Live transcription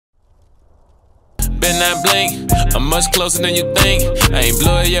Been that blink, I'm much closer than you think. I ain't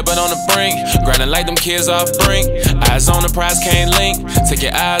blew it yet, but on the brink. Grinding like them kids off brink. Eyes on the prize, can't link. Take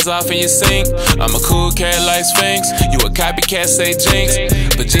your eyes off and you sink. I'm a cool cat like Sphinx. You a copycat, say jinx.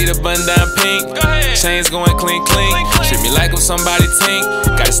 Vegeta button down pink. Chains going clink, clink. Treat me like I'm somebody tink.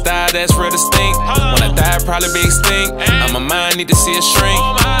 Got a style that's real distinct. When I die, I'd probably be extinct. I'm a mind, need to see a shrink.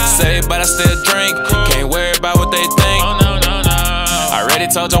 Say, but I still drink. Can't worry about what they think.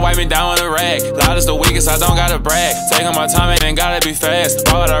 Already told your wife me down with a rag. Loud is the weakest, I don't gotta brag. Taking my time, it ain't gotta be fast.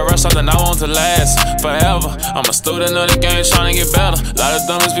 Why would I rush something I want to last forever? I'm a student of the game, trying to get better. A lot of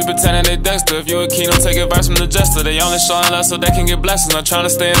dummies be pretending they Dexter. If you a key, don't take advice from the jester. They only showing love so they can get blessings. I'm trying to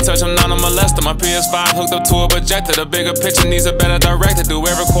stay in touch, I'm not a molester. My PS5 hooked up to a projector. The bigger picture needs a better director. Do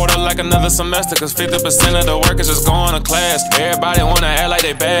every quarter like another semester, cause 50% of the work is just going to class. Everybody wanna act like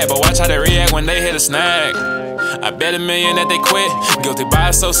they bad, but watch how they react when they hit a snag. I bet $1 million that they quit. Guilty by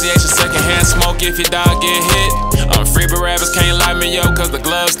association, secondhand smoke if your dog get hit. I'm free, but rappers can't lock me up cause the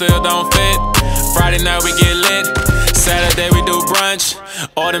gloves still don't fit. Friday night we get lit, Saturday we do brunch.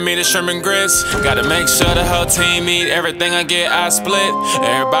 Order me the shrimp and grits. Gotta make sure the whole team eat. Everything I get, I split.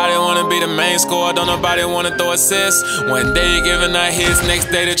 Everybody wanna be the main scorer, don't nobody wanna throw assists. One day you're giving out hits, next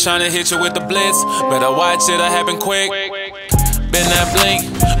day they're trying to hit you with the blitz. Better watch it, I happen quick. Been that blink,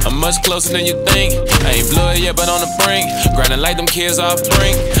 I'm much closer than you think. I ain't blew it yet, but on the brink. Grinding like them kids off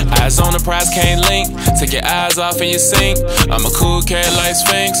brink. Eyes on the prize, can't link. Take your eyes off and you sink. I'm a cool cat like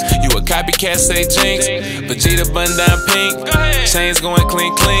Sphinx. You a copycat, say jinx. Vegeta button down pink. Chains going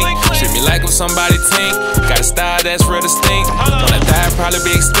clink, clink. Treat me like I'm somebody tink. Got a style that's real distinct. When I die, I'd probably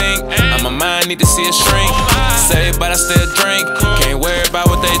be extinct. I'm a mind, need to see a shrink. Say, but I still drink. Can't worry about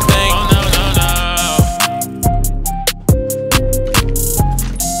what they think.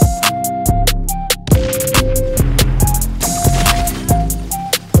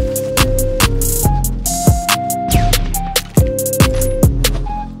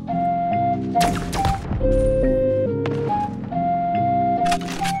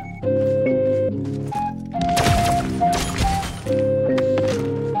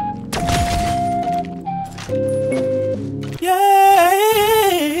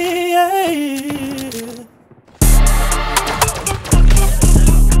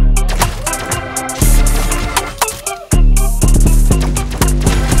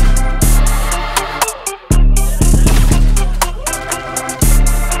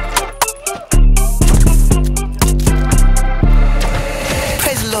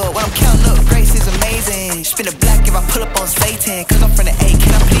 Spin the black if I pull up on Satan. Cause I'm from the A,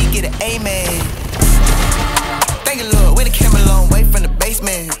 can I please get an amen? Thank you, Lord, we the came a long way from the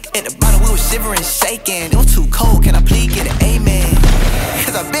basement. At the bottom, we were shivering, shaking. It was too cold, can I please get an amen?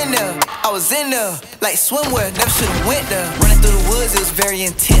 Cause I've been there, I was in there. Like swimwear, never should've went there. Running through the woods, it was very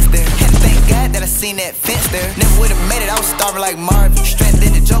intense there. Had to thank God that I seen that fence there. Never would've made it, I was starving like Marvin. Stranded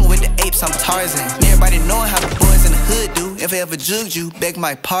in the jungle with the apes, I'm Tarzan. And everybody knowing how the boys in the hood do. If I ever jugged you, beg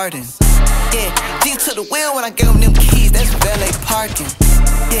my pardon. Yeah, G took the wheel when I gave him them keys, that's valet parking.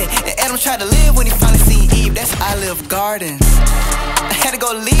 Yeah, and Adam tried to live when he finally seen Eve, that's Olive Garden. I had to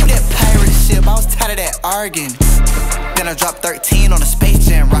go leave that pirate ship, I was tired of that arguing. Then I dropped 13 on a Space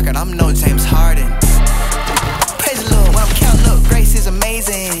Jam rocket, I'm no James Harden. Praise the Lord, when I'm counting up, grace is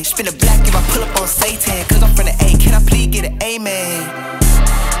amazing. Spin the black if I pull up on Satan. Cause I'm from the A, can I please get an amen?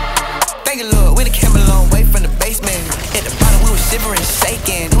 Thank you, Lord, we done came a long way from the basement. At the bottom, we were shivering,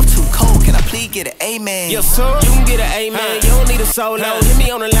 shaking. It was too cold, can I please get an amen? Yes, sir. You can get an amen, you don't need a solo. Hit me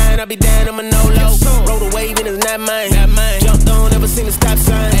on the line, I'll be down, I'm a no-low. Roll the wave and it's not mine. Jumped on, never seen a stop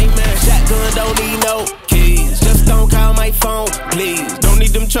sign. Amen. Shotgun, don't need no keys. Just don't call my phone, please. Don't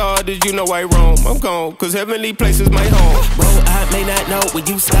need them charges, you know I roam. I'm gone, cause heavenly places my home. Bro, I may not know where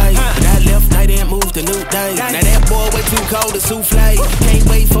you stay, but I left night and moved to new day. Now that boy way too cold to souffle. Can't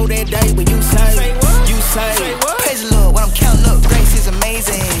wait for that day when you say what? You say what? Praise the Lord, when I'm counting up, grace is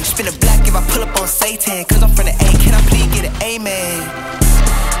amazing. Spin the black if I pull up on Satan. Cause I'm from the A, can I please get an amen?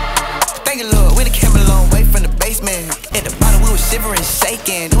 Thank you, Lord, we done came a long way from the basement. At the bottom, we were shivering,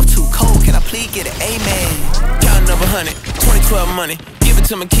 shaking. It was too cold, can I please get an amen? Counting up 100, 2012 money. Give it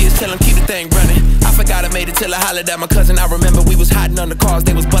to my kids, tell them keep the thing running. I forgot I made it till I hollered at my cousin. I remember we was hiding on the cars,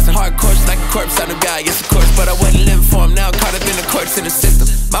 they was busting hard course like a corpse on the guy. Yes, of course, but I wasn't living for him. Now caught up in the courts in the system.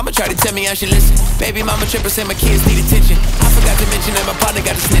 Mama tried to tell me I should listen. Baby mama trippin', say my kids need attention. I forgot to mention that my partner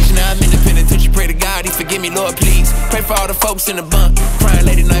got a snitch. Now I'm independent, don't you pray to God, he forgive me, Lord, please. Pray for all the folks in the bunk, crying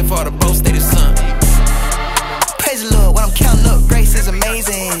late at night for all the bros, stay the sun. Praise the Lord, when I'm counting up, grace is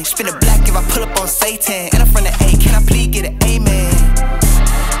amazing. Spin the black if I pull up on Satan. And I'm from the A, can I please get an amen?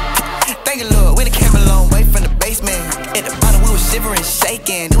 Thank you, Lord, we done came a long way from the basement. At the bottom, we were shivering,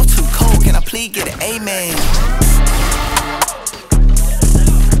 shaking. It was too cold, can I please please get an amen.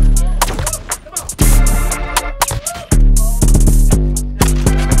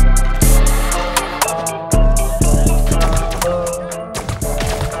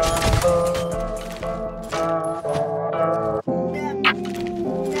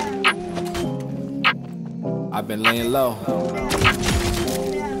 I've been laying low.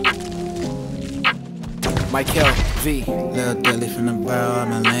 Michael V. Lil Dilly from the barrel, I've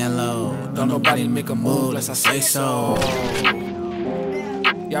been laying low. Don't nobody make a move unless I say so.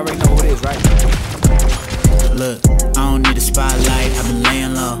 Y'all already know who it is, right? Look, I don't need a spotlight, I've been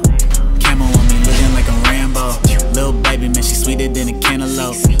laying low. Camo on me, looking like I'm Rambo. Lil baby, man, she sweeter than a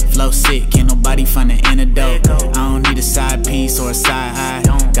cantaloupe. Flow sick, can't nobody find an antidote. I don't need a side piece or a side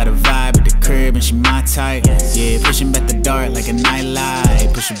eye. Got a vibe at the crib and she my type. Yeah, pushing back the dart like a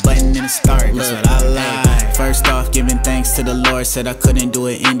nightlight. Push a button and it start, that's what I like. First off, giving thanks to the Lord. Said I couldn't do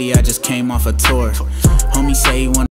it indie, I just came off a tour. Homie say he wanted